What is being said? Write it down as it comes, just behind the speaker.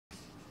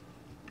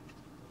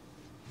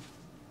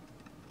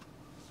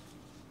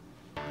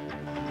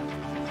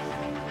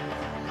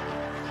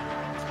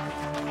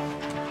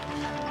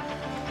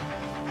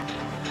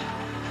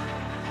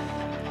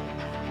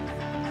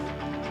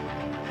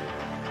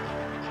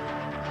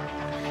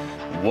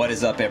What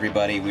is up,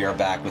 everybody? We are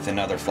back with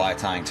another fly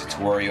tying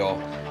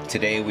tutorial.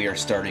 Today we are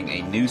starting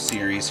a new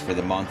series for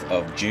the month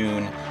of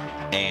June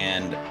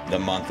and the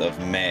month of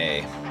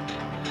May.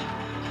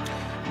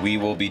 We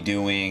will be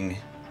doing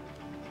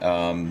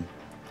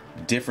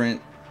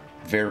different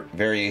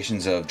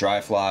variations of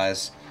dry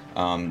flies.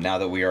 Now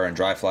that we are in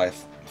dry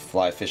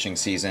fly fishing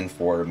season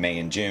for May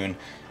and June,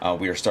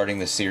 we are starting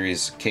this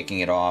series,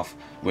 kicking it off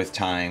with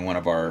tying one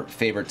of our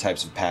favorite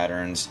types of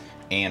patterns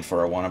and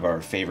for one of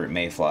our favorite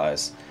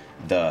mayflies,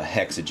 the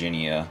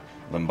Hexagenia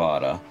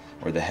limbata,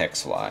 or the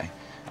hex fly.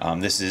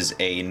 This is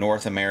a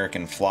North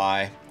American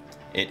fly.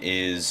 It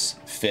is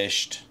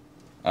fished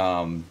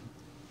in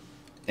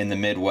the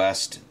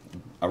Midwest,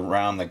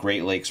 around the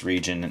Great Lakes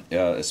region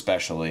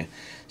especially.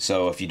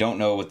 So if you don't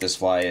know what this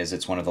fly is,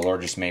 it's one of the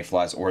largest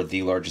mayflies, or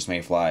the largest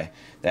mayfly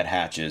that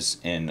hatches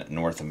in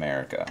North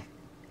America.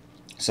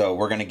 So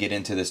we're going to get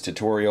into this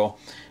tutorial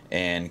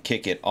and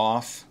kick it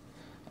off.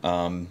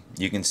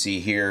 You can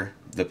see here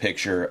the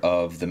picture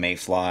of the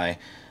mayfly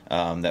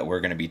that we're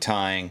going to be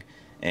tying,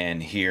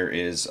 and here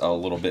is a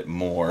little bit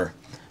more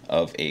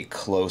of a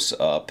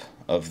close-up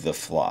of the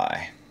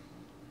fly.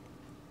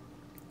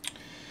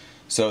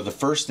 So the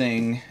first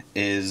thing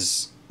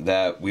is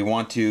that we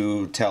want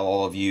to tell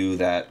all of you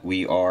that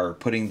we are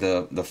putting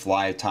the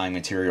fly tying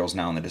materials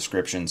now in the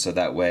description, so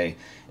that way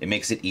it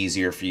makes it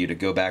easier for you to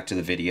go back to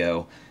the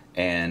video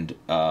and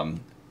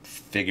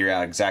figure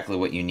out exactly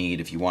what you need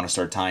if you want to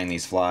start tying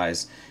these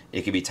flies.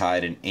 It can be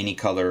tied in any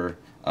color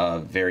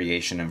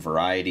variation and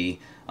variety,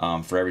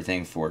 for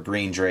everything for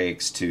green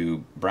drakes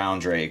to brown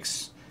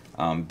drakes,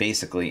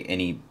 basically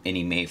any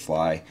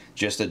mayfly.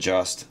 Just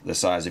adjust the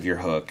size of your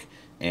hook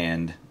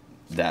and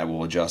that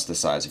will adjust the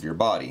size of your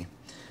body.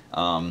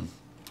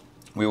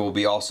 We will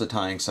be also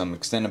tying some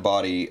extended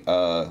body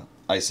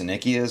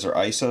isonychias or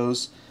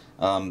isos,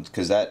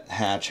 because that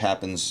hatch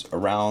happens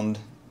around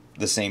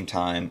the same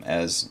time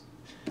as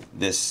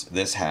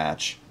this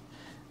hatch,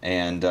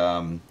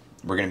 and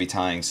we're going to be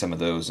tying some of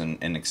those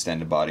in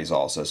extended bodies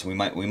also. So we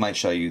might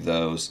show you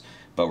those,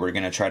 but we're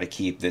going to try to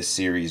keep this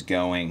series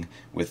going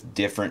with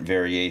different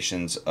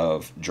variations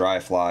of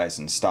dry flies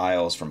and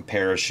styles, from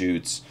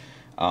parachutes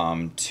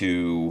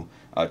to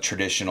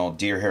traditional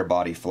deer hair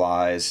body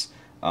flies,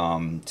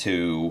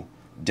 to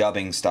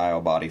dubbing style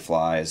body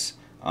flies,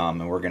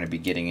 and we're going to be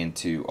getting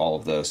into all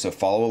of those. So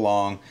follow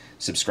along,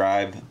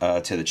 subscribe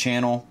to the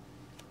channel,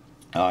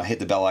 hit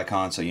the bell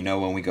icon so you know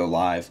when we go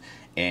live,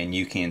 and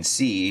you can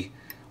see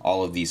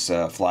all of these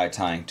fly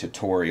tying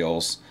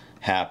tutorials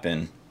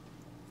happen.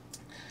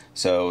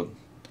 So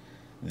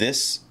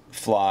this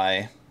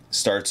fly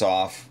starts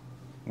off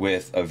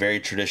with a very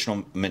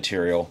traditional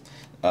material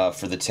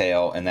for the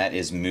tail, and that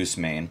is moose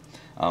mane.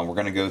 We're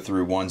going to go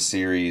through one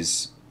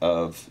series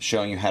of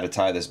showing you how to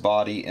tie this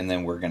body, and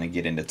then we're going to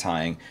get into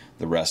tying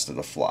the rest of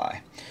the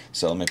fly.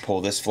 So let me pull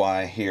this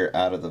fly here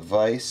out of the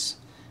vise,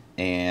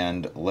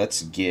 and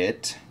let's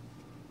get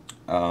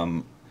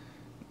an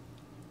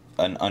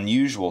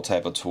unusual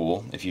type of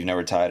tool if you've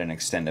never tied an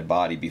extended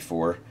body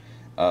before.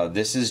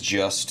 This is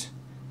just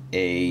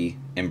a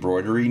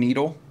embroidery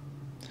needle,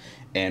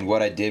 and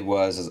what I did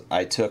was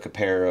I took a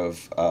pair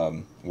of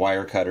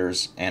wire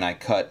cutters and I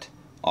cut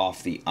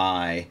off the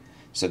eye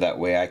so that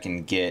way I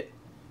can get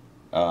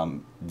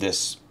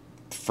this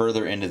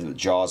further into the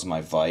jaws of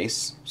my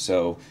vise.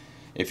 So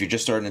if you're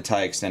just starting to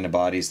tie extended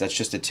bodies, that's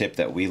just a tip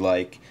that we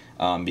like,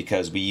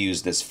 because we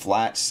use this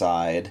flat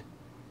side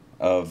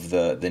of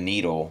the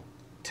needle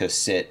to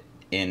sit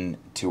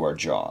into our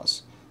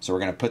jaws. So we're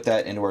going to put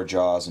that into our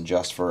jaws and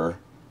adjust for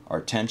our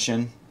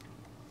tension.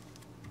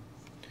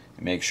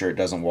 Make sure it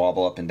doesn't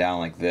wobble up and down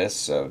like this.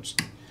 So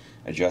just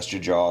adjust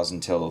your jaws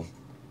until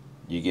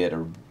you get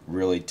a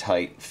really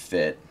tight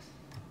fit.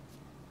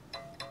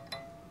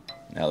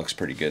 That looks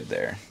pretty good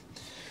there.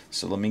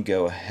 So let me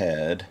go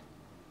ahead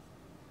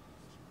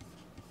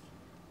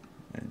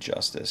and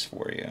adjust this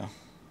for you.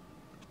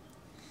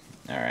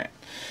 Alright,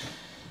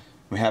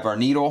 we have our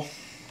needle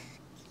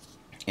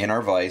in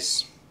our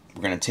vise.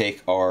 We're going to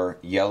take our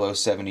yellow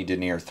 70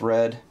 denier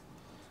thread,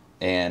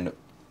 and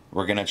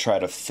we're going to try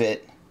to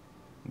fit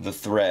the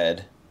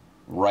thread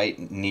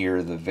right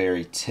near the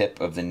very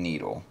tip of the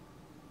needle.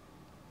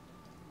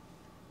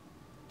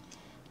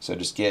 So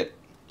just get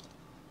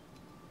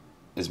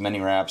as many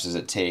wraps as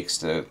it takes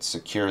to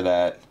secure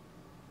that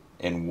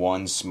in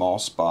one small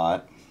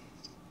spot,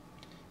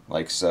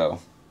 like so.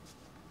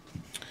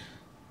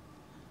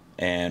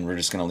 And we're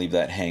just going to leave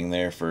that hang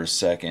there for a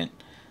second.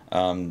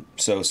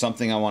 So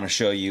something I want to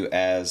show you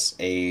as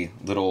a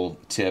little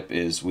tip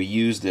is we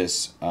use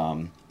this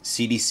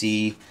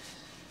CDC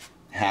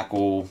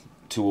hackle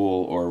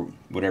tool, or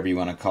whatever you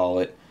want to call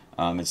it.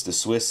 It's the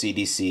Swiss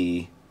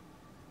CDC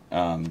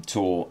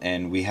tool,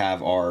 and we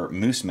have our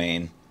moose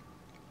mane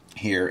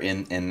here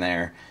in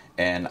there,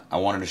 and I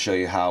wanted to show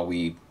you how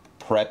we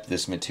prep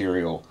this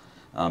material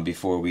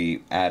before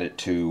we add it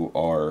to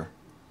our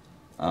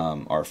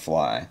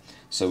fly.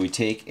 So we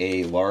take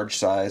a large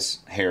size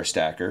hair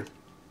stacker,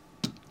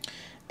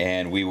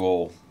 and we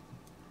will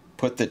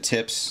put the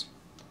tips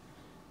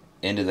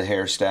into the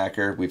hair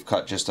stacker. We've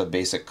cut just a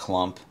basic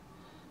clump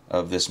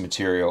of this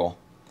material.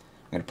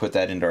 I'm going to put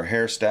that into our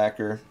hair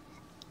stacker,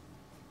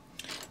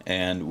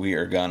 and we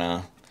are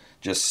gonna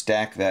just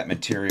stack that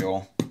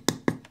material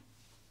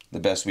the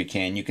best we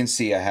can. You can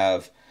see I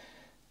have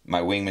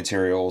my wing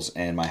materials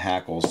and my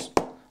hackles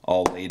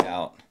all laid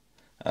out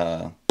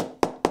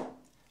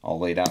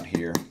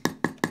here.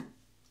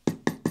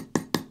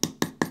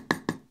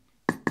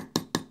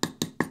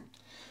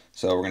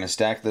 So we're going to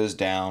stack those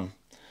down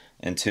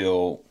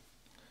until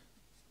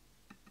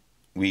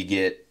we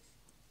get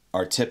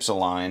our tips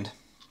aligned.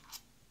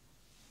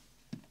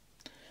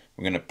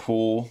 We're going to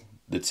pull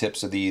the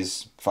tips of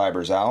these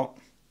fibers out.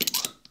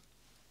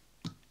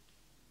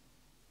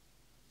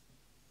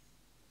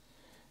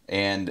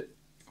 And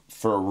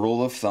for a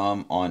rule of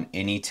thumb on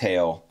any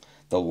tail,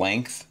 the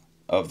length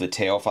of the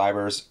tail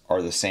fibers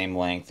are the same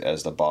length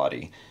as the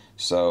body.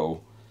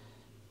 So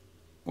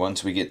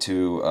once we get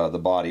to the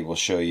body, we'll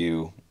show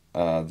you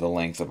the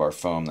length of our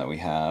foam that we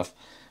have.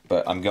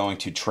 But I'm going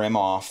to trim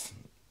off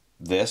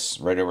this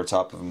right over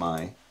top of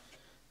my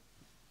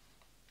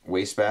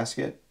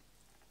wastebasket.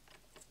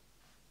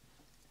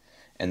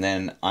 And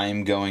then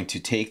I'm going to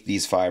take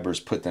these fibers,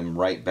 put them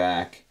right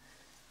back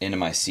into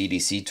my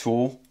CDC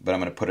tool, but I'm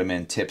going to put them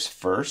in tips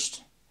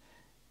first.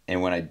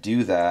 And when I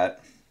do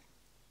that,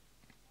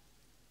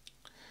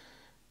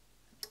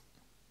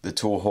 the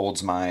tool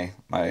holds my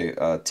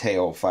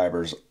tail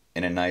fibers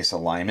in a nice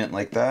alignment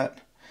like that.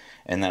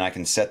 And then I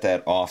can set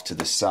that off to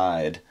the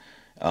side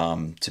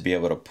to be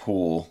able to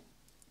pull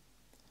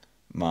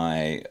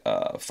my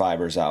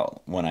fibers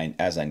out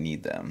as I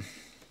need them.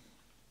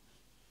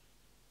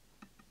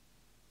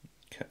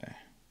 Okay.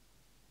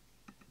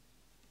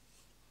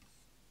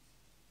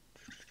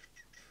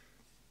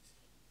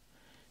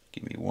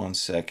 Give me 1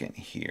 second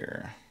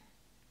here.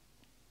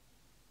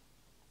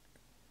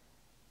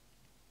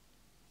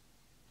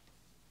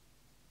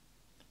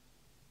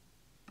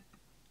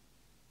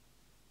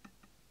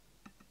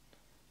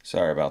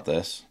 Sorry about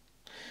this.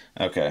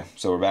 Okay,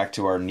 so we're back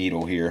to our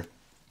needle here.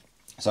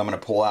 So I'm going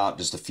to pull out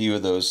just a few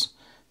of those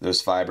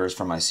fibers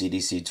from my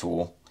CDC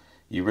tool.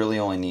 You really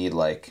only need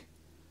like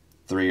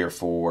 3 or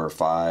 4 or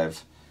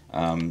 5.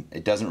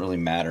 It doesn't really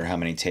matter how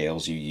many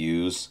tails you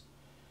use.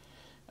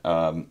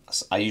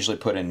 I usually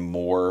put in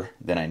more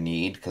than I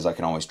need because I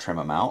can always trim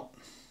them out.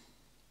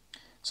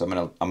 So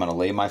I'm gonna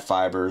lay my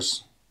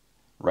fibers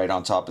right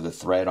on top of the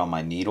thread on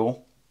my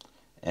needle,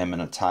 and I'm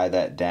gonna tie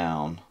that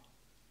down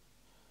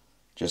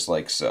just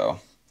like so.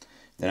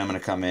 Then I'm gonna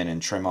come in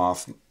and trim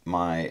off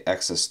my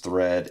excess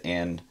thread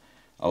and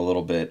a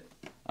little bit.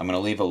 I'm gonna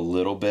leave a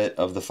little bit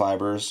of the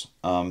fibers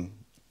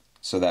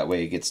so that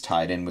way it gets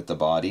tied in with the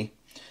body.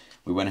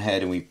 We went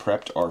ahead and we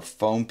prepped our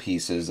foam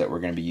pieces that we're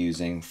going to be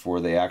using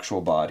for the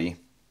actual body,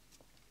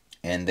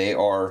 and they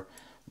are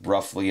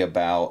roughly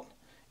about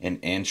 1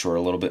 inch or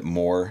a little bit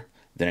more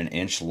than 1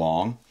 inch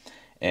long.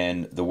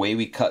 And the way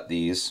we cut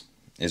these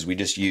is we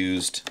just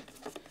used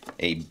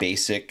a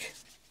basic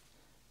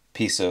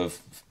piece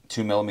of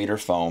 2mm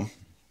foam,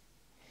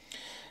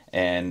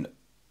 and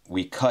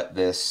we cut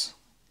this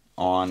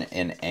on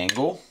an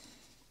angle.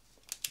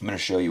 I'm going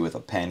to show you with a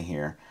pen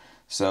here.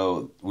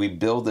 So we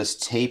build this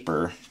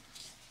taper.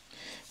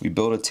 We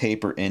build a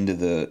taper into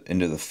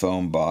the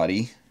foam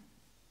body,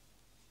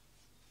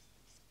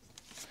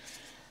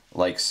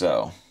 like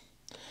so.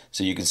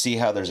 So you can see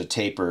how there's a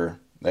taper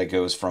that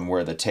goes from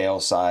where the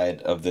tail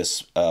side of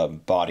this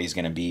body is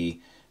going to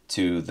be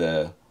to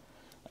the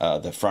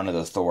front of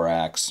the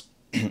thorax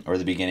or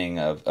the beginning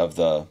of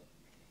the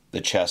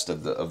chest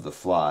of the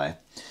fly.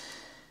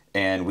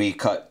 And we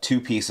cut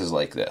 2 pieces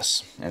like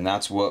this, and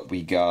that's what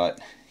we got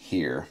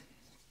here.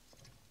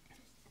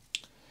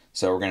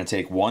 So we're going to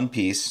take 1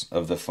 piece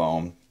of the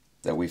foam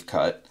that we've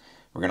cut,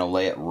 we're going to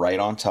lay it right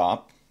on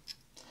top,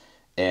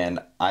 and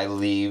I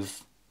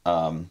leave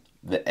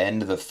the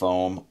end of the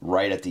foam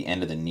right at the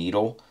end of the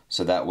needle,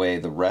 so that way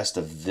the rest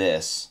of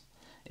this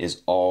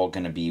is all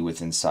going to be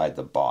within inside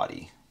the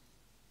body.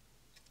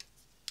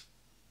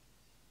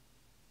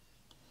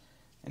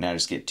 And I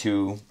just get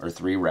 2 or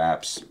 3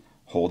 wraps,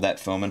 hold that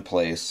foam in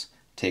place,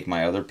 take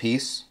my other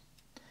piece,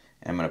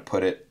 and I'm going to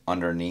put it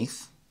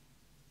underneath,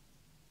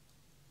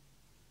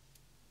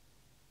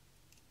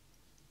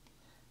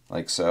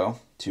 like so,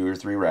 2 or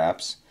 3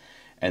 wraps,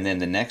 and then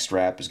the next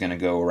wrap is going to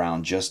go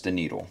around just the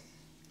needle.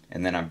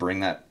 And then I bring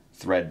that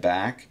thread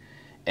back,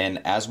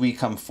 and as we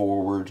come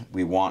forward,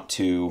 we want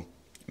to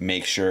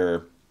make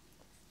sure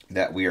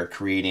that we are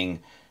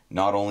creating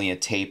not only a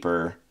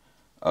taper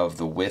of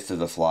the width of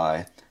the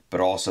fly, but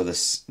also the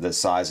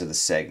size of the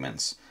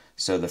segments.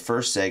 So the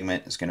first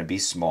segment is going to be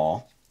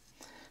small.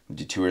 We'll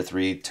do 2 or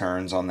 3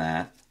 turns on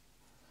that.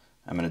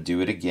 I'm going to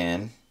do it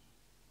again,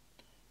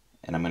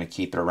 and I'm going to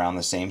keep it around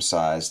the same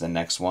size. The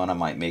next one I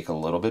might make a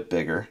little bit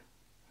bigger,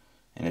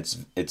 and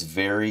it's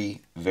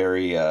very,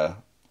 very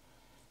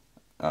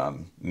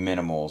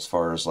minimal as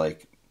far as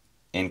like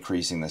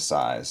increasing the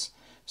size.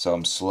 So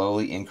I'm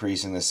slowly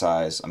increasing the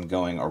size. I'm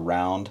going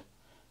around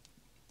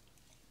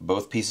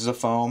both pieces of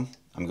foam.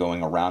 I'm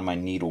going around my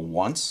needle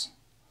once,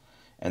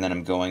 and then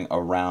I'm going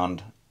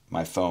around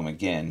my foam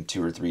again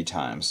 2 or 3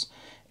 times.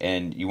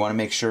 And you want to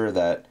make sure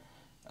that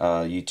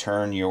you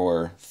turn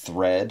your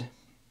thread,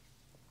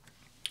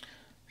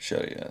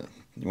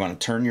 you want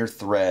to turn your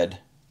thread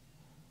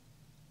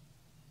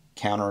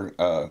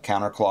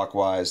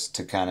counterclockwise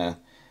to kind of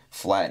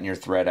flatten your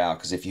thread out,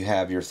 because if you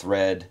have your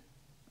thread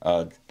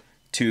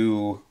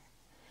too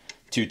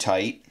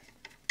tight,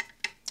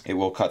 it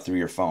will cut through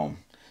your foam.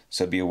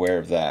 So be aware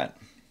of that.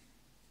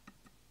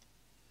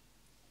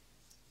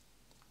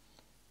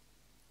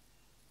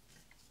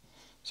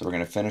 So we're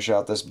going to finish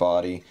out this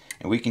body,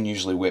 and we can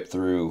usually whip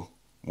through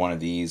one of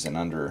these in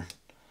under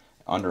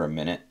a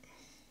minute,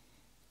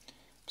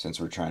 since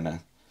we're trying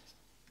to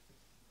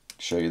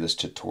show you this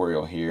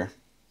tutorial here.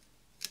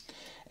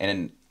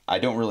 And I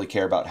don't really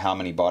care about how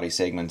many body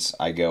segments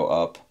I go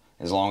up,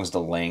 as long as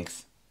the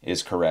length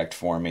is correct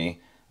for me.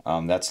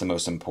 That's the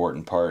most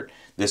important part.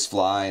 This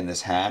fly and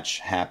this hatch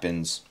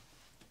happens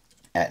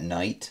at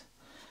night,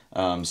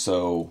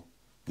 so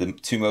the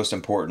 2 most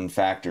important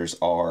factors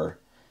are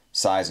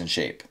size and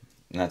shape,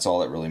 and that's all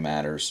that really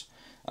matters.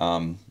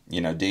 You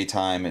know,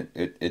 daytime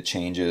it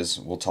changes.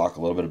 We'll talk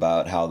a little bit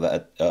about how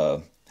that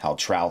how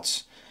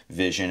trout's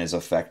vision is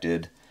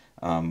affected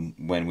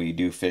when we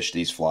do fish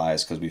these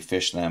flies, because we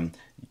fish them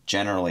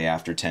generally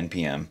after 10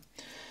 p.m.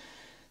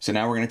 So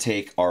now we're going to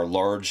take our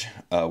large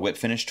whip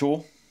finish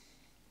tool,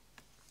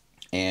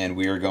 and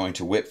we are going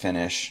to whip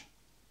finish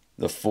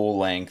the full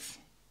length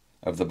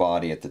of the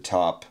body at the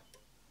top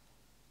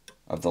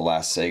of the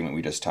last segment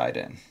we just tied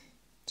in.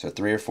 So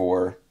 3 or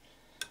 4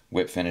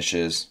 whip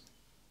finishes.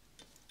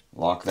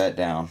 Lock that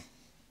down.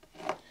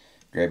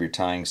 Grab your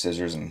tying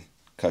scissors and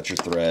cut your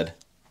thread.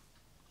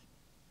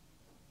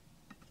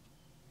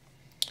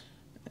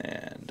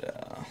 And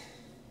I'm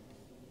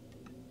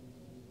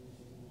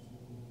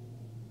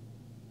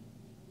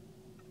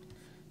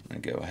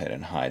going to go ahead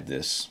and hide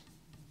this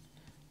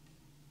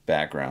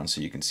background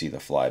so you can see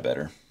the fly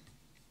better.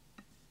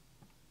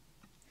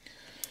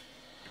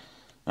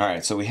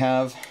 Alright, so we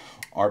have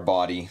our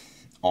body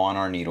on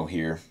our needle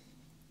here,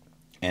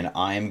 and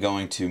I am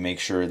going to make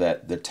sure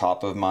that the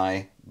top of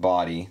my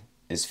body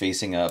is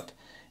facing up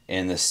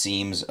and the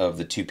seams of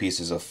the 2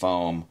 pieces of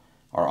foam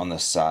are on the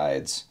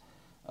sides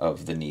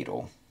of the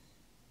needle.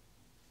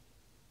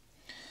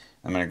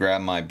 I'm going to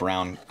grab my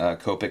brown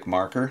copic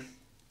marker.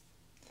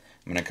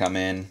 I'm going to come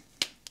in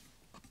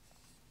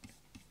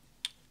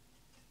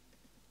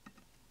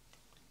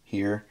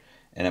here,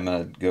 and I'm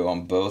going to go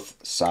on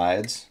both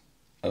sides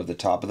of the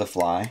top of the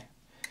fly.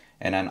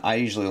 And then I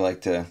usually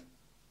like to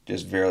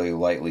just very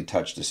lightly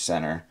touch the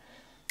center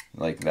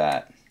like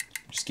that.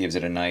 Just gives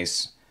it a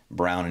nice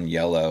brown and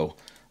yellow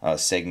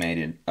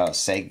segmented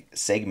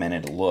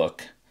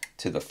look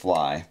to the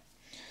fly.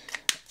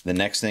 The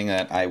next thing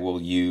that I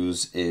will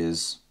use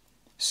is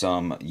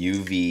some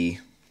UV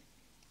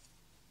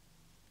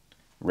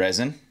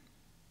resin.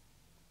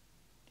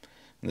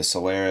 The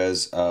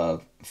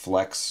Solarez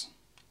Flex,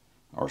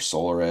 or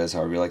Solarez,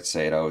 however you like to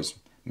say it. I always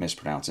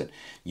mispronounce it.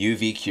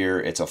 UV Cure.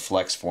 It's a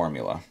flex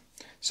formula.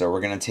 So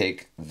we're going to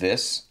take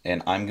this,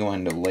 and I'm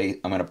going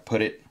to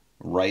put it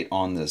right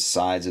on the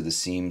sides of the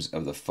seams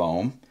of the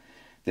foam.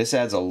 This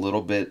adds a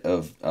little bit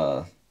of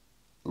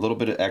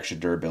extra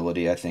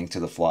durability, I think, to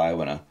the fly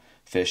when a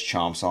fish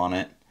chomps on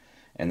it.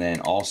 And then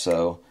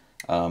also,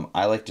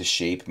 I like to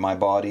shape my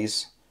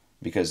bodies,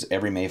 because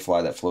every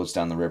mayfly that floats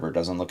down the river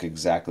doesn't look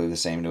exactly the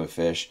same to a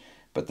fish,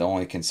 but the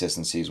only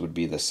consistencies would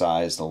be the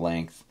size, the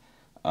length,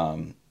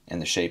 and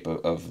the shape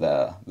of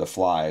the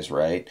flies,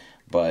 right?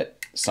 But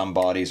some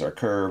bodies are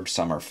curved,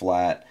 some are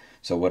flat.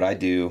 So what I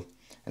do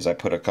is I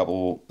put a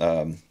couple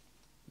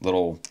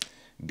little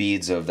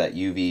beads of that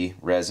UV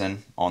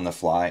resin on the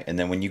fly, and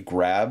then when you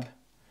grab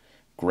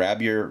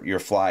your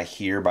fly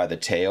here by the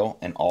tail,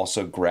 and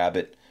also grab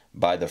it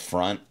by the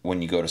front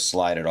when you go to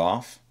slide it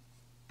off,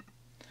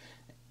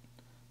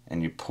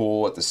 and you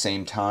pull at the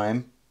same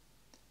time,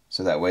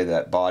 so that way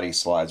that body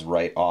slides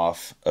right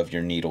off of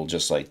your needle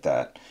just like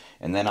that.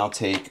 And then I'll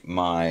take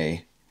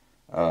my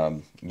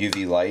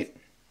UV light.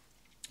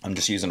 I'm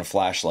just using a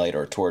flashlight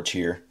or a torch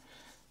here,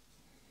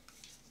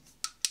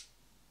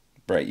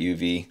 bright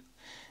UV,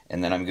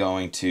 and then I'm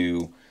going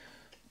to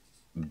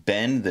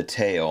bend the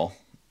tail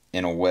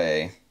in a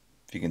way,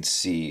 if you can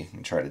see,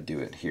 and try to do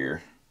it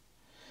here.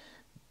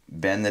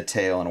 Bend the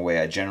tail in a way.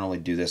 I generally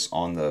do this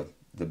on the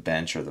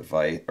bench or the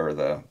vise or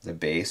the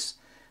base.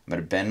 I'm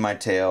going to bend my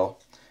tail,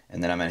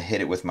 and then I'm going to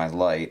hit it with my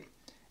light,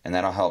 and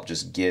that'll help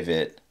just give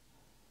it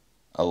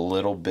a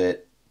little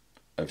bit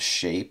of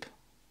shape.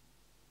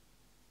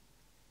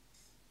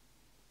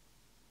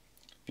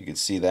 If you can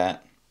see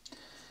that.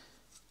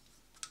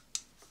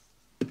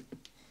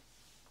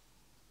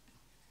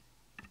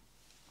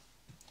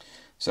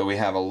 So we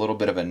have a little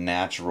bit of a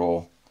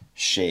natural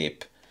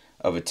shape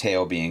of a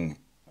tail being,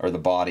 or the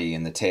body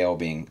and the tail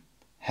being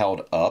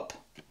held up,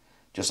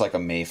 just like a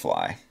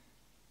mayfly.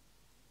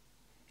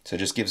 So it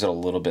just gives it a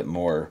little bit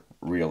more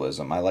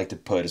realism. I like to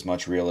put as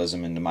much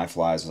realism into my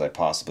flies as I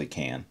possibly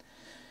can.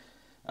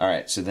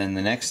 Alright, so then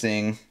the next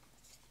thing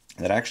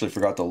that I actually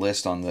forgot to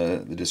list on the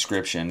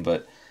description,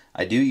 but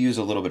I do use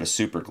a little bit of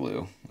super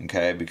glue,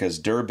 okay, because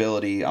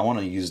durability, I want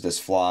to use this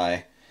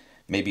fly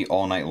maybe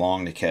all night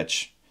long to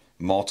catch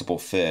multiple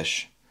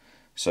fish.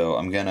 So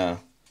I'm gonna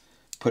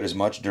put as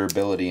much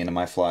durability into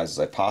my flies as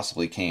I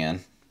possibly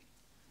can.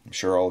 I'm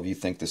sure all of you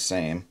think the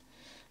same.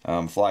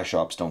 Fly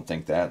shops don't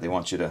think that. They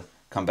want you to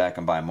come back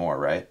and buy more,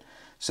 right?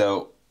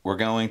 So we're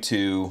going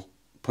to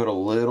put a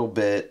little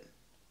bit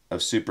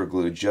of super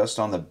glue just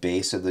on the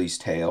base of these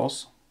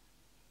tails,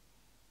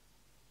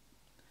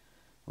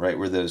 right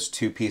where those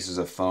two pieces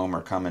of foam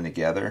are coming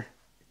together.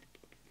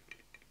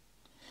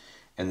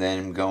 And then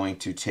I'm going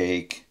to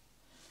take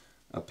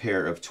a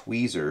pair of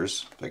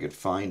tweezers, if I could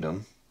find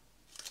them,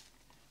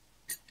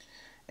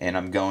 and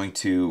I'm going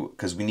to,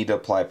 because we need to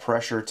apply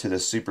pressure to the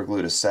super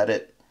glue to set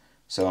it,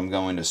 so I'm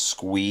going to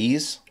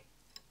squeeze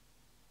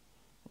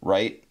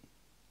right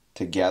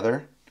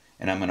together,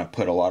 and I'm going to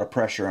put a lot of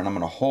pressure, and I'm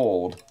going to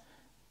hold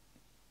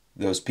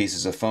those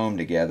pieces of foam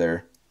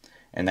together,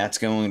 and that's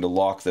going to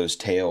lock those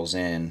tails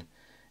in,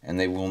 and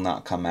they will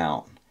not come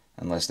out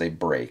unless they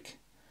break.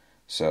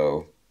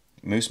 So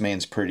moose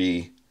mane's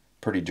pretty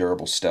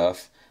durable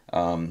stuff.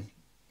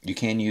 You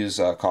can use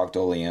coq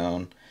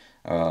d'Oléon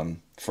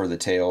for the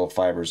tail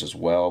fibers as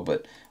well,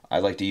 but I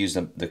like to use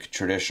the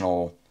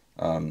traditional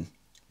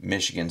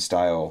Michigan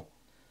style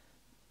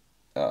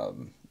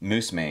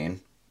moose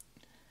mane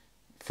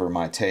for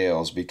my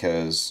tails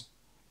because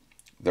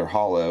they're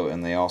hollow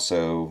and they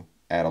also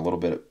add a little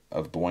bit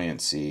of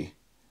buoyancy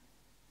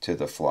to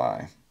the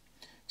fly.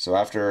 So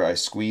after I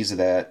squeeze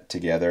that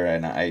together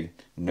and I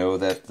know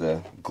that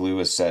the glue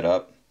is set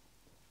up,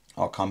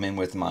 I'll come in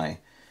with my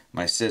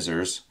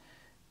scissors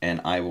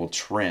and I will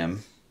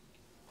trim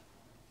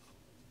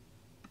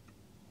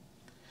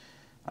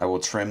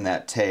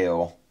that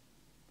tail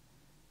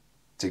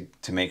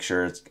to make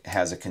sure it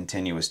has a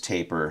continuous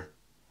taper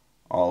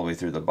all the way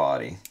through the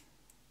body.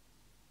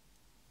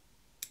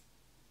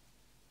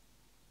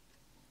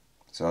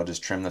 So I'll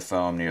just trim the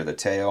foam near the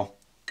tail,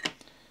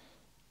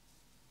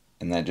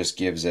 and that just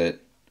gives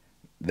it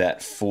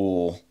that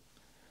full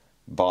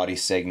body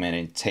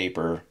segmented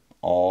taper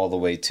all the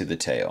way to the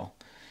tail.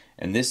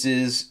 And this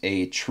is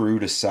a true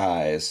to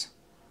size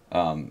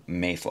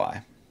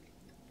mayfly.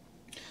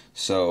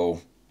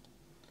 So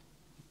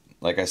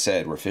like I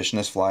said, we're fishing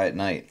this fly at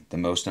night. The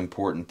most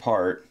important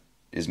part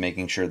is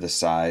making sure the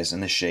size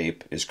and the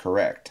shape is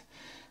correct,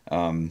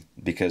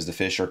 because the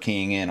fish are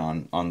keying in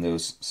on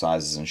those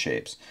sizes and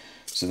shapes.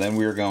 So then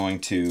we're going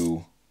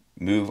to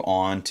move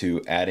on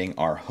to adding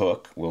our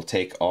hook. We'll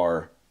take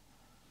our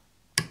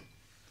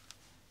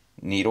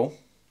needle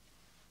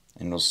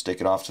and we'll stick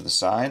it off to the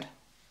side,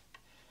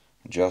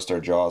 adjust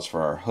our jaws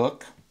for our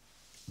hook,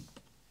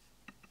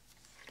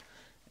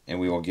 and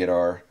we will get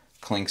our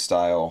klink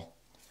style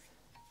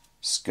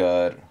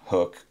scud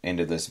hook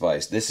into this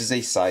vise. This is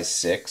a size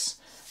 6.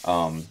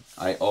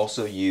 I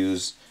also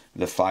use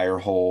the fire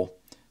hole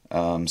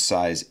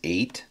size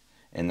 8,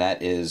 and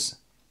that is,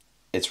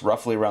 it's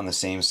roughly around the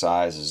same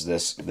size as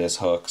this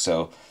hook.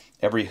 So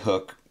every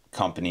hook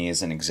company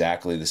isn't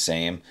exactly the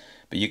same,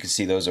 but you can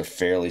see those are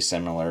fairly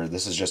similar.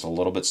 This is just a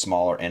little bit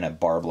smaller and a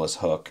barbless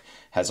hook.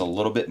 Has a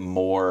little bit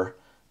more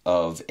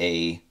of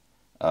a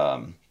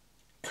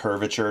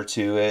curvature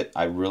to it.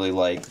 I really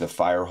like the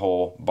fire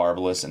hole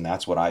barbless, and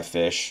that's what I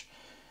fish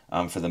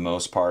for the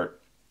most part.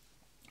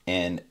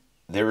 And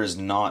there is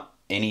not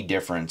any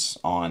difference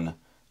on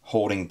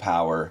holding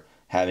power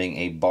having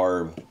a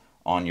barb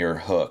on your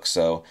hook.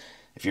 So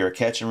if you're a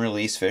catch and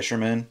release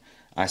fisherman,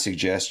 I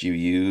suggest you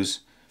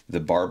use the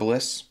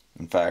barbless.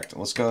 In fact,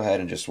 let's go ahead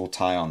and we'll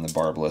tie on the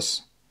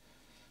barbless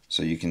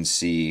so you can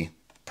see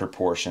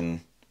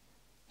proportion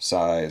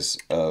size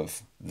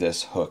of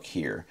this hook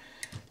here.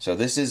 So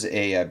this is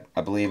a,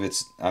 I believe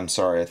it's, I'm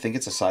sorry, I think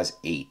it's a size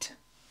 8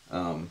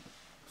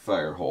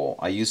 fire hole.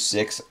 I use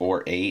 6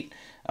 or 8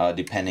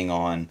 depending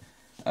on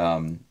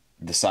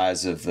the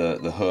size of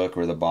the hook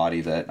or the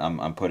body that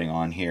I'm putting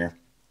on here.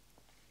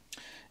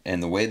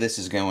 And the way this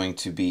is going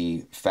to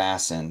be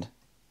fastened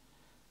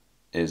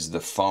is the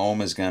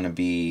foam is going to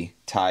be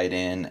tied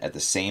in at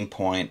the same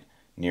point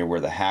near where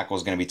the hackle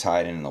is going to be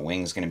tied in and the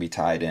wing is going to be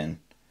tied in.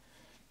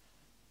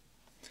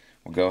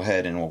 We'll go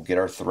ahead and we'll get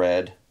our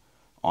thread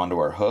onto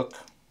our hook,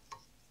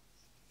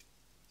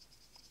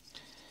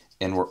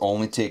 and we're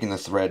only taking the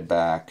thread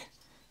back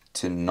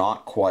to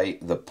not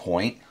quite the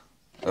point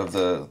of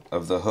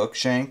the hook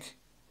shank.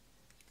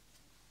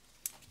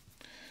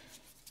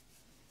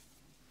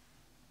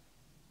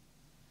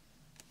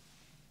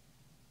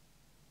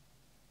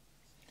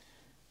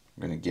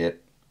 I'm going to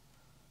get,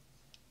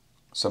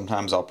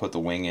 sometimes I'll put the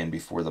wing in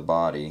before the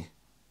body,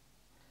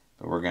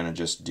 but we're going to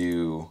just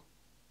do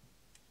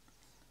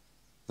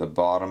the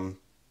bottom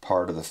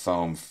part of the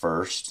foam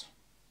first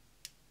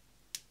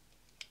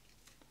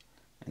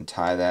and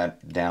tie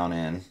that down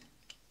in,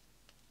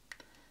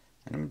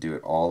 and I'm going to do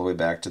it all the way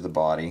back to the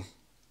body.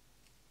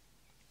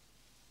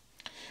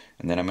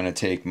 And then I'm going to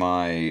take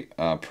my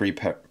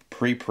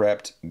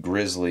pre-prepped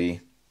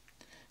grizzly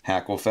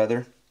hackle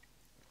feather,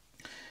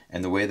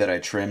 And the way that I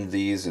trimmed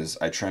these is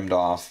I trimmed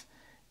off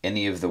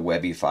any of the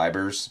webby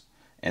fibers,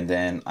 and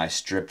then I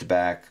stripped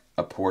back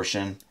a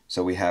portion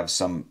so we have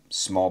some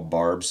small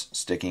barbs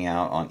sticking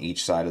out on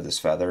each side of this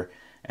feather,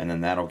 and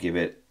then that'll give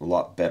it a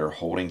lot better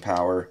holding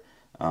power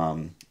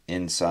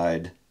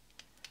inside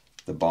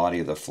the body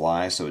of the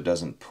fly so it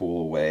doesn't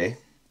pull away.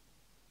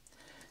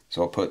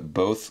 So I'll put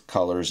both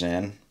colors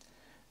in,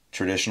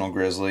 traditional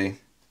grizzly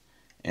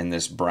and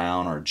this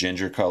brown or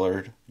ginger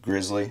colored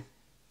grizzly.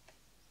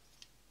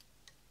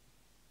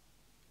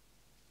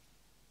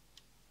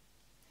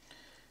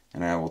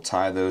 And I will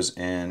tie those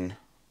in.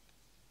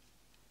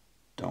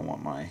 Don't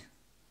want my,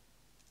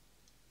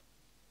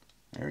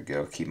 there we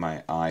go, keep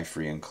my eye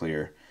free and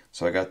clear.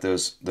 So I got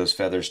those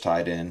feathers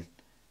tied in,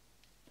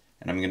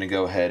 and I'm going to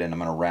go ahead and I'm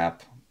going to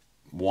wrap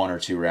 1 or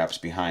 2 wraps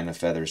behind the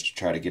feathers to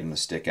try to get them to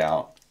stick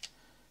out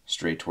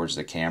straight towards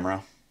the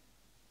camera.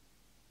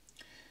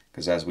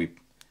 Because as we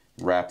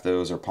wrap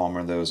those or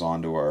palmer those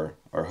onto our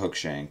hook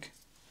shank,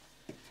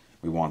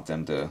 we want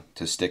them to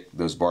stick,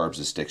 those barbs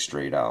to stick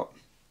straight out.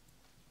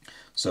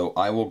 So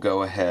I will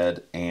go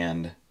ahead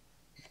and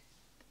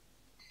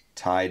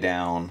tie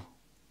down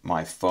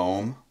my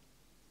foam,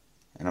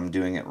 and I'm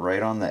doing it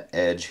right on the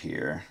edge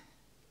here.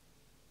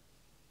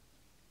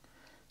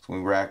 So when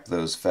we wrap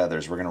those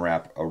feathers, we're going to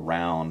wrap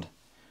around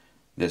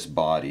this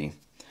body.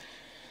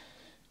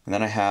 And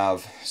then I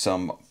have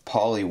some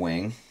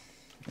polywing.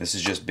 This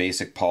is just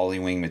basic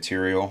polywing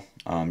material.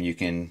 You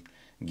can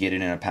get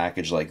it in a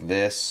package like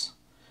this.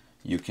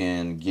 You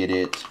can get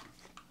it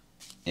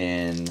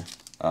in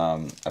a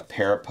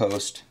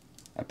parapost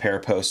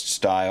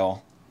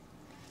style.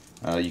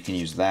 You can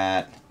use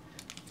that.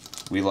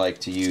 We like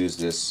to use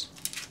this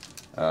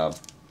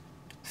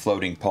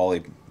floating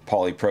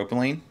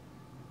polypropylene,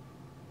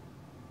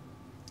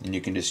 and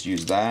you can just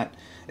use that.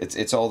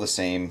 It's all the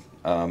same.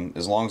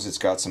 As long as it's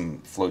got some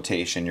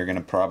flotation, you're going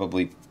to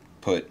probably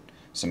put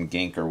some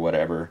gink or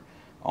whatever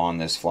on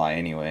this fly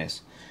anyways.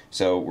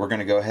 So we're going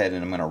to go ahead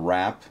and I'm going to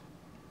wrap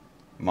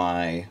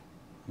my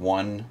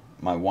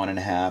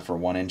 1.5 or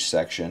 1 inch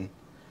section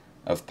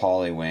of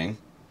polywing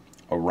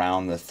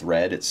around the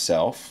thread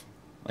itself,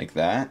 like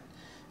that.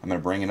 I'm going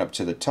to bring it up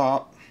to the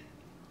top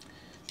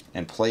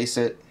and place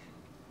it,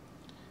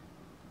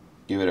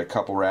 give it a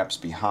couple wraps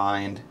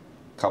behind,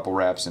 couple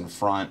wraps in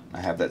front.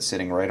 I have that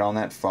sitting right on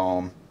that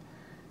foam,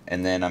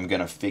 and then I'm going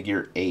to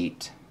figure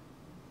 8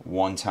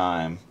 one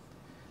time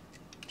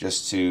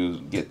just to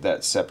get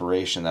that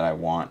separation that I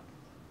want.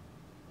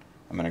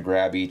 I'm going to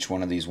grab each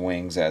one of these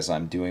wings as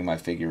I'm doing my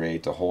figure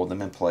 8 to hold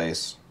them in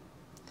place,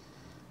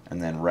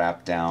 and then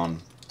wrap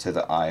down to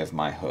the eye of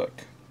my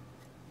hook.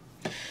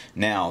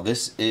 Now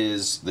this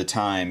is the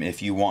time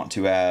if you want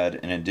to add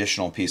an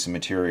additional piece of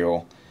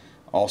material.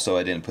 Also,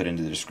 I didn't put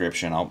into the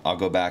description. I'll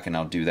go back and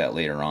I'll do that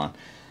later on.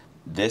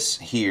 This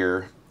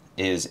here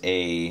is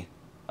a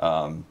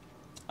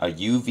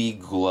UV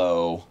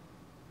glow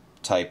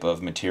type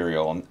of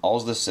material, and all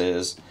this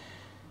is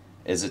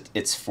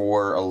it's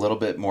for a little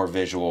bit more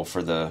visual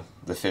for the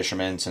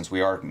fishermen, since we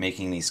are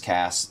making these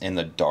casts in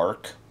the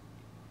dark.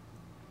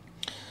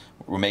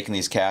 We're making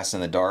these casts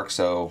in the dark,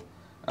 so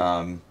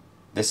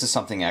this is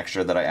something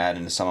extra that I add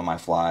into some of my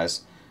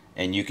flies,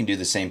 and you can do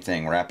the same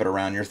thing. Wrap it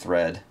around your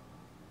thread,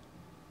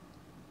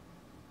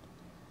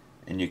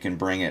 and you can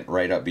bring it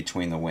right up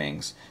between the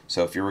wings.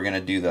 So if you were going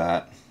to do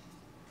that,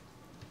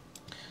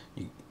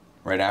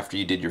 right after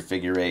you did your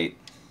figure 8,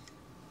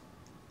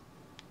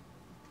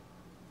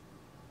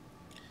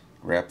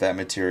 wrap that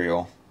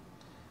material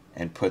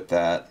and put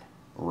that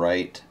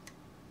right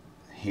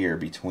here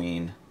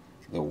between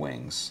the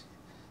wings.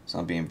 So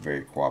I'm being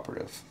very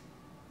cooperative.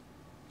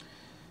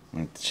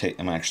 I'm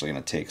actually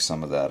going to take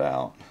some of that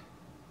out.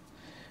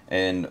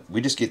 And we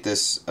just get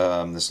this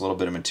this little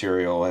bit of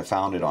material. I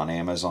found it on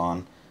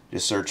Amazon.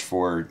 Just search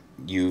for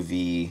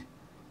UV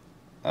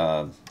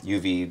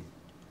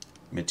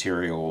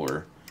material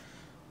or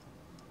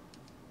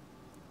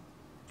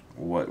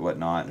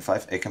whatnot.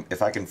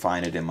 If I can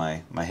find it in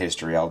my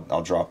history,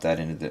 I'll drop that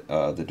into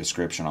the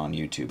description on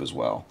YouTube as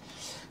well.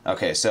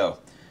 Okay, so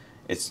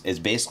it's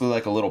basically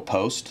like a little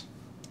post,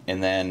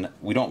 and then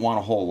we don't want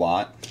a whole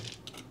lot.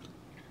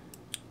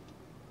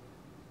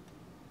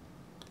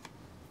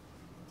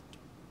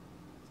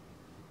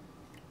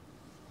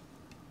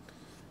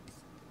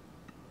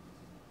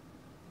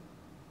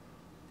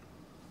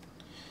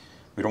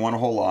 We don't want a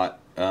whole lot,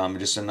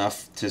 just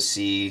enough to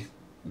see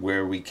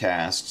where we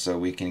cast so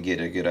we can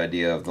get a good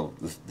idea of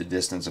the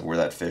distance of where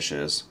that fish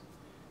is.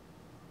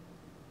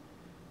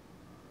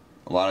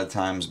 A lot of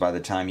times by the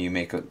time you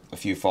make a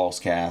few false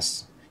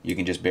casts, you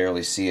can just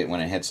barely see it when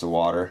it hits the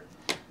water.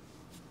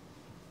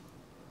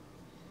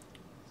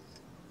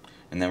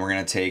 And then we're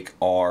going to take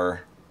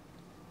our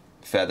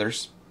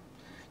feathers.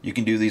 You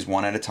can do these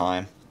one at a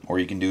time, or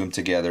you can do them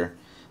together.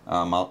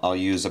 I'll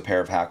use a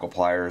pair of hackle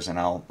pliers, and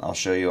I'll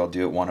show you. I'll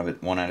do it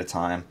one at a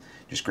time.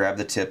 Just grab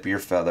the tip of your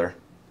feather,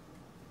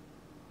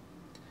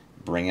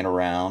 bring it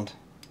around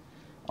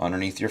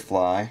underneath your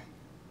fly.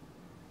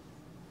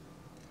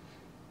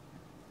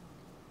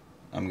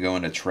 I'm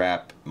going to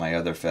trap my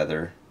other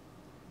feather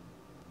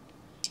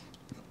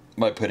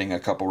by putting a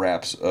couple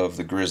wraps of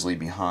the grizzly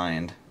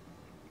behind.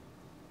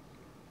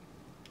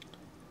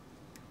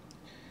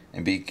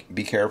 And be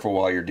careful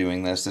while you're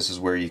doing this. This is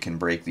where you can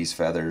break these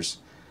feathers.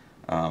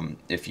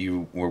 If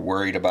you were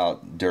worried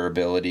about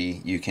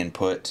durability, you can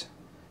put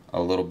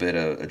a little bit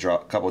of a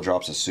couple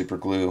drops of super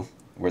glue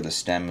where the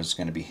stem is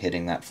going to be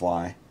hitting that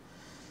fly.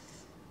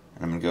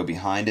 And I'm going to go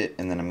behind it,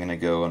 and then I'm going to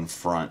go in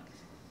front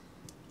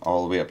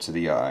all the way up to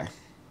the eye.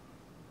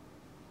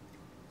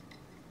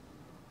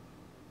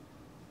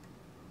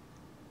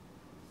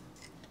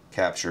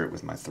 Capture it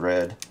with my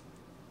thread.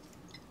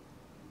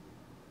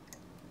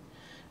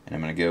 And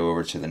I'm going to go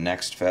over to the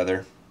next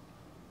feather,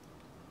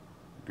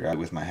 grab it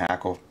with my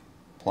hackle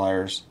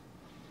pliers,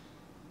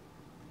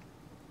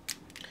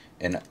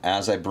 and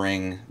as I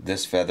bring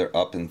this feather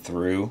up and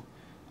through,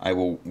 I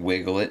will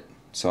wiggle it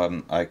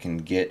so I can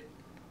get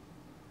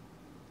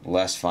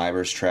less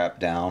fibers trapped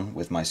down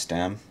with my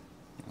stem.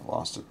 I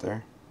lost it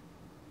there.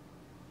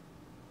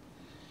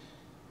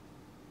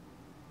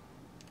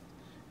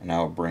 And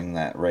I'll bring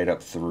that right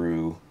up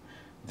through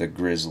the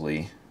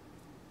grizzly.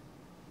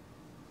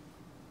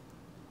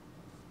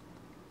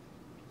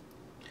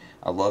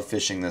 I love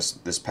fishing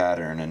this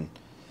pattern, and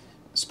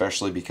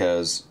especially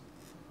because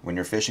when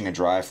you're fishing a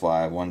dry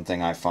fly, one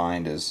thing I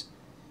find is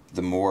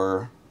the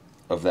more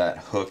of that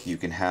hook you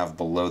can have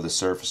below the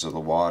surface of the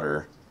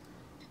water,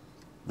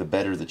 the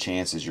better the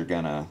chances you're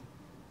gonna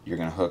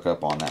hook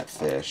up on that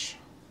fish.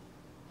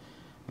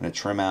 I'm gonna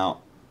trim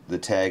out the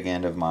tag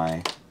end of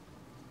my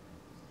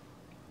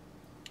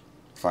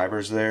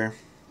fibers there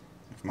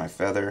with my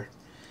feather,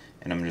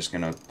 and I'm just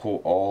gonna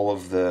pull all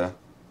of the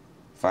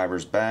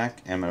fibers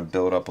back, and I'm going to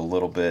build up a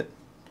little bit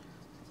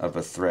of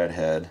a thread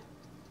head,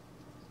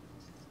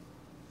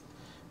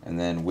 and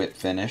then whip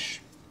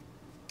finish.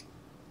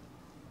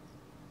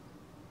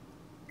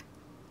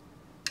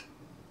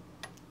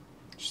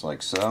 Just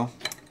like so.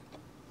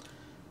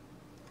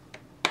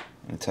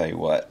 And tell you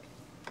what,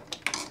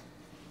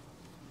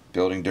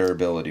 building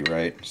durability,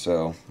 right?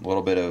 So a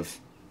little bit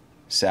of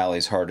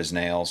Sally's hard as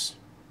nails,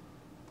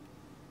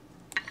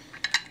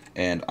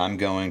 and I'm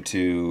going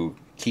to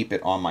keep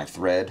it on my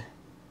thread.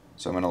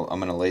 So I'm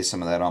gonna lay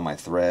some of that on my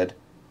thread.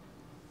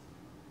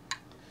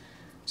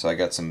 So I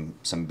got some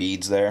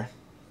beads there,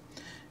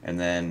 and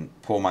then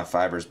pull my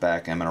fibers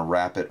back. I'm gonna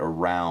wrap it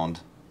around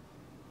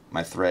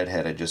my thread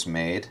head I just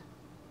made,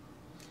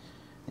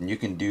 and you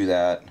can do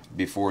that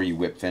before you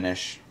whip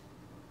finish,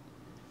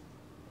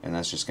 and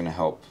that's just gonna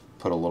help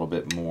put a little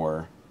bit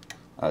more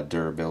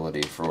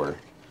durability for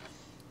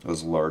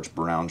those large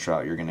brown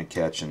trout you're gonna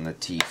catch in the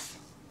teeth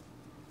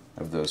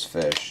of those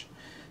fish.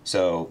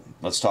 So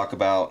let's talk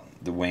about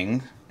the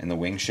wing and the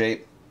wing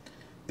shape.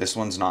 This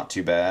one's not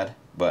too bad,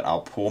 but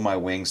I'll pull my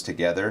wings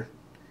together,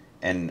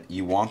 and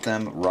you want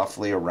them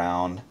roughly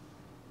around,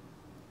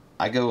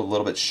 I go a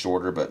little bit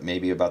shorter, but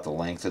maybe about the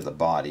length of the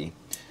body,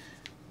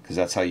 because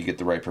that's how you get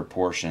the right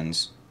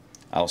proportions.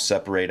 I'll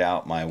separate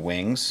out my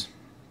wings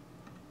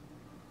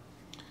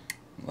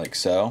like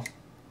so,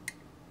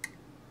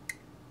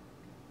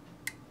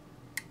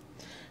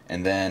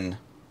 and then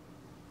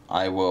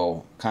I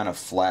will kind of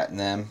flatten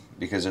them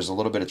because there's a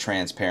little bit of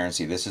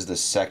transparency. This is the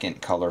second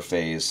color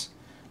phase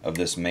of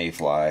this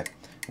mayfly,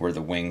 where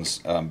the wings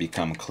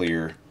become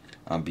clear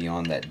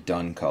beyond that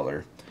dun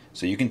color.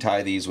 So you can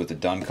tie these with a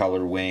dun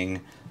color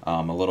wing,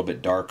 a little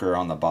bit darker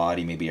on the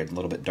body, maybe a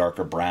little bit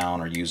darker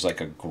brown, or use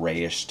like a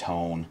grayish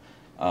tone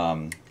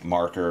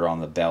marker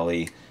on the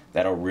belly.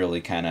 That'll really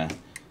kind of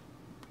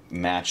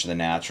match the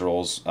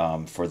naturals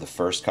for the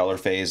first color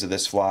phase of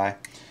this fly.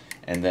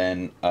 And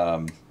then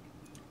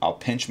I'll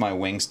pinch my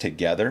wings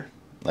together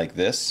like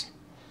this.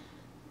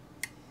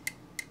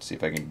 Let's see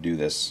if I can do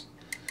this.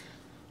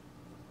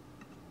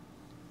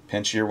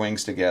 Pinch your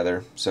wings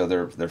together so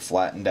they're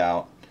flattened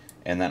out,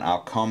 and then I'll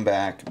come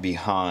back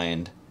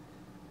behind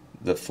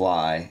the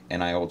fly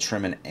and I will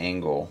trim an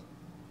angle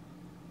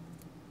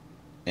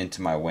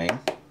into my wing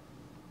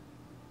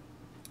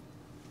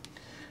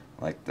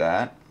like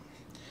that,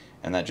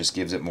 and that just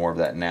gives it more of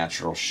that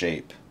natural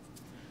shape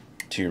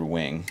to your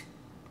wing.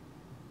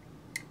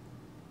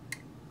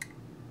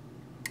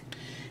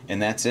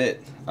 And that's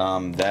it.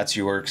 That's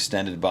your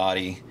extended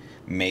body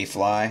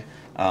mayfly.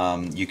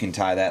 You can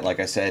tie that, like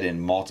I said, in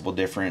multiple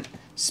different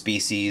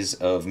species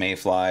of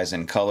mayflies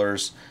and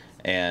colors.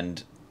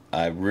 And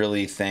I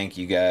really thank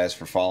you guys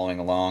for following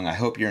along. I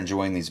hope you're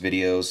enjoying these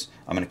videos.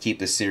 I'm going to keep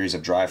this series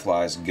of dry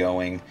flies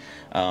going,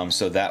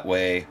 so that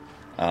way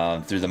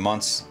through the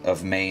months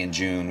of May and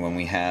June, when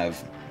we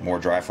have more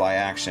dry fly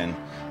action,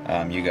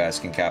 you guys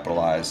can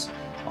capitalize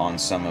on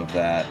some of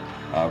that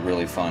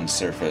really fun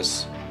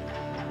surface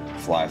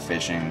fly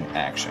fishing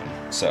action.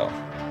 So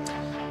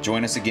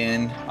join us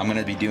again. I'm going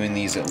to be doing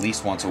these at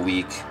least once a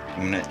week.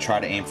 I'm going to try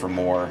to aim for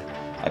more.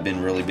 I've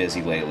been really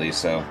busy lately,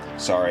 so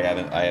sorry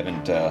I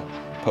haven't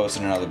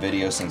posted another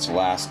video since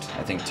last,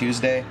 I think,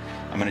 Tuesday.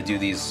 I'm going to do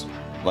these,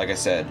 like I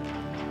said,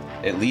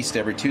 at least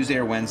every Tuesday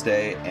or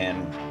Wednesday,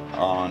 and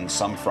on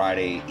some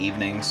Friday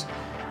evenings.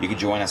 You can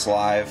join us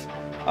live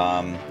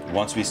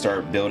Once we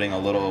start building a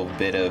little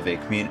bit of a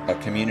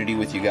community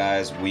with you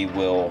guys, we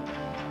will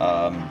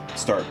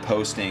start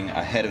posting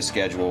ahead of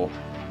schedule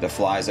the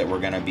flies that we're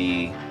going to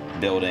be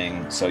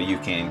building, so you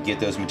can get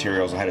those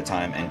materials ahead of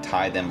time and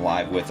tie them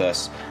live with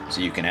us, so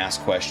you can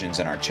ask questions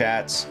in our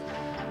chats.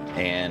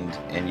 And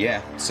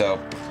yeah, so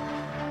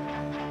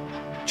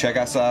check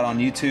us out on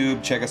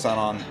YouTube, check us out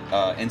on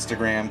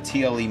Instagram,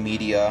 TLE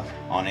Media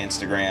on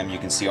Instagram. You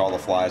can see all the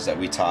flies that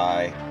we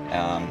tie,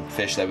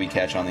 fish that we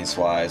catch on these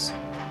flies.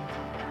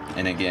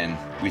 And again,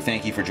 we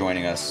thank you for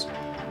joining us.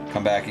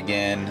 Come back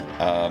again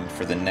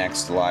for the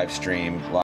next live stream.